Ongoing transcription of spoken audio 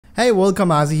Hey, welcome,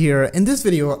 Ozzy here. In this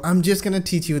video, I'm just gonna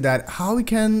teach you that how we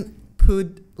can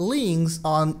put links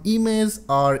on images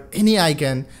or any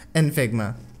icon in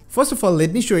Figma. First of all,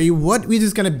 let me show you what we're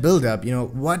just gonna build up,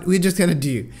 what we're just gonna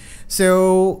do.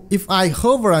 So if I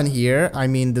hover on here, I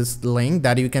mean this link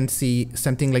that you can see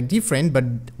something like different, but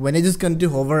when I just going to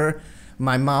hover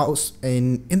my mouse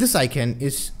in this icon,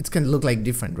 it's gonna look like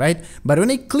different, right? But when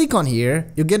I click on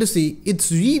here, you get to see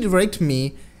it's redirect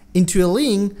me into a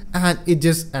link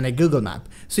and a Google map.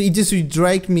 So it just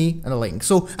redirect me on a link.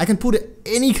 So I can put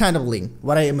any kind of link,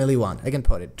 what I really want, I can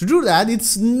put it. To do that,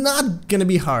 it's not gonna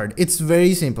be hard. It's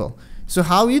very simple. So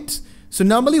so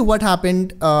normally what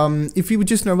happened, if you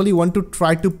just normally want to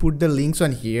try to put the links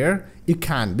on here, you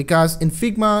can, because in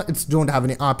Figma, it's don't have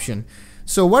any option.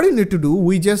 So what you need to do,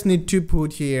 we just need to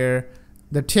put here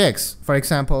the text. For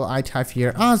example, I type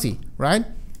here Ozzy, right?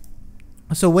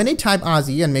 So when I type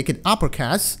Ozzy and make it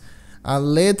uppercase,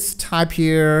 let's type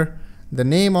here the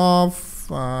name of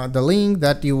the link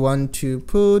that you want to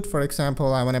put. For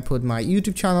example, I want to put my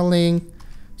YouTube channel link.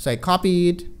 So I copy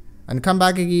it and come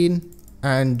back again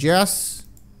and just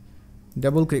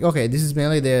double click. Okay, this is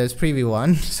mainly the preview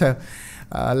one. So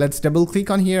let's double click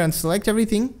on here and select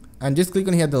everything and just click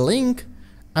on here the link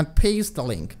and paste the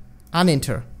link and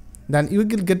enter. Then you will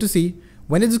get to see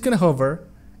when it's gonna hover,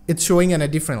 it's showing in a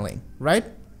different link, right?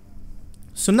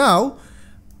 So now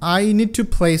I need to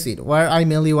place it where I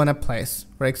mainly want to place.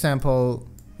 For example,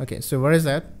 okay, so where is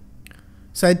that?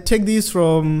 So I take this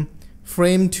from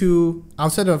frame to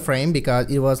outside of frame because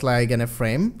it was like in a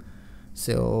frame.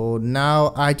 So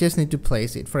now I just need to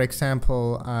place it. For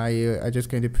example, I just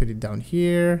going to put it down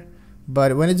here,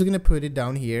 but when it's going to put it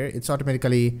down here, it's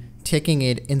automatically taking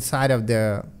it inside of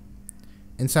the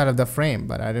frame,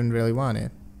 but I don't really want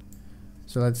it.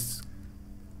 So let's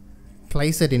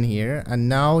place it in here, and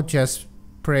now just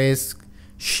press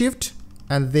shift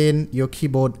and then your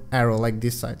keyboard arrow like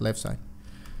this side, left side.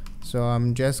 So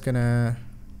I'm just gonna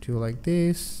do like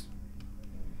this.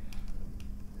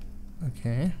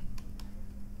 Okay.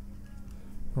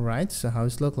 Alright, so how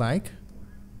it look like?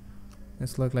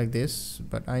 It's look like this,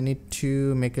 but I need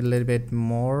to make it a little bit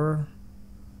more,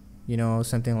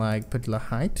 something like put the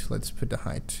height. Let's put the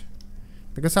height.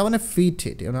 Because I want to feed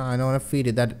it, I don't want to feed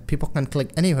it that people can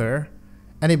click anywhere,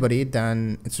 anybody,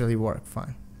 then it's really work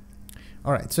fine.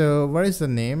 All right, so where is the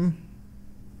name?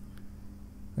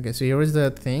 Okay, so here is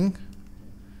the thing,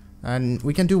 and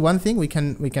we can do one thing. We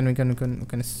can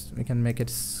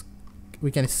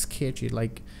sketch it,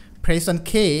 like press on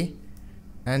K,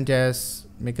 and just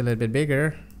make it a little bit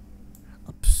bigger.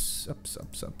 Ups.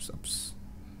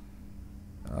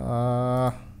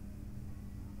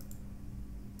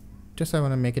 Just I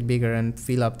want to make it bigger and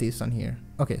fill up this on here.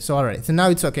 Okay, so all right, so now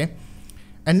it's okay.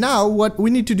 And now what we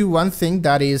need to do, one thing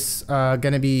that is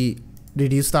gonna be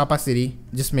reduce the opacity,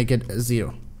 just make it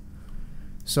 0.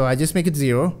 So I just make it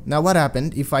 0. Now what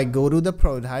happened if I go to the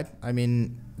prototype, I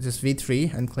mean just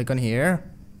V3 and click on here,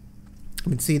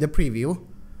 you can see the preview.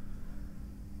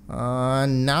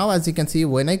 Now as you can see,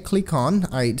 when I click on,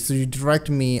 it's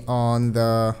redirect me on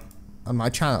my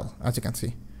channel, as you can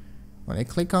see. When I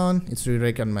click on, it's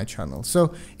redirect on my channel.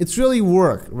 So it's really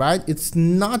work, right? It's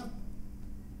not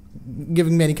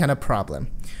giving me any kind of problem.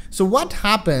 So what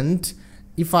happened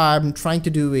if I'm trying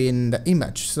to do in the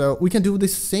image? So we can do the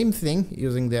same thing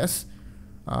using this.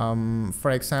 For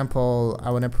example,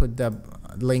 I want to put the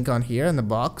link on here in the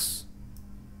box.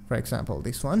 For example,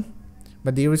 this one.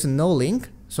 But there is no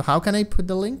link. So how can I put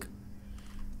the link?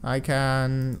 I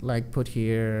can like put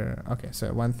here. Okay,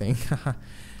 so one thing.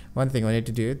 One thing we need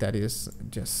to do, that is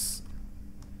just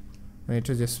we need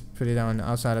to just put it on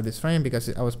outside of this frame because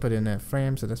I was put in a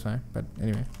frame, so that's fine. But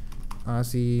anyway,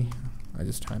 Ozzy, I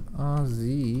just type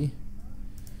Ozzy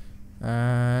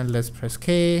and let's press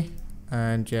K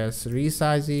and just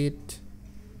resize it.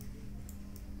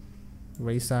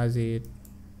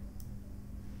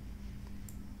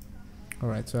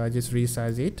 Alright, so I just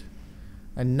resize it,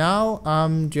 and now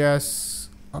I'm just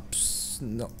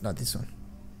no, not this one.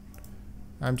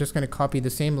 I'm just going to copy the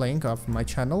same link of my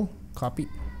channel, copy,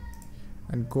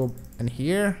 and go in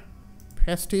here,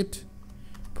 paste it,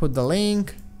 put the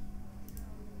link.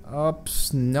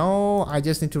 Oops, no, I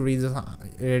just need to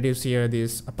reduce here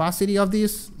this opacity of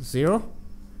this 0,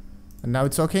 and now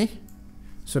it's okay.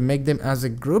 So make them as a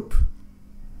group.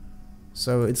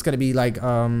 So it's going to be like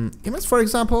image, for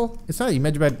example. It's not an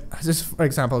image, but just for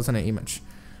example, it's an image.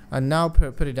 And now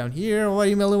put it down here, what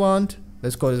email you want.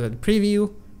 Let's go to the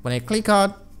preview. When I click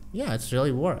on, yeah, it's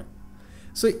really work.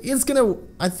 So it's gonna,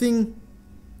 I think,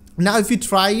 now if you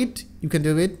try it, you can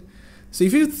do it. So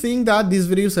if you think that this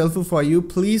video is helpful for you,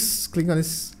 please click on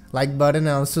this like button,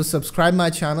 and also subscribe my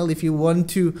channel if you want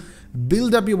to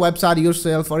build up your website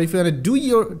yourself, or if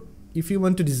you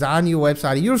want to design your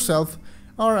website yourself,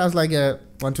 or as like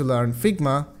want to learn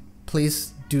Figma,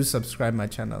 please do subscribe my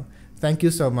channel. Thank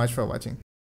you so much for watching.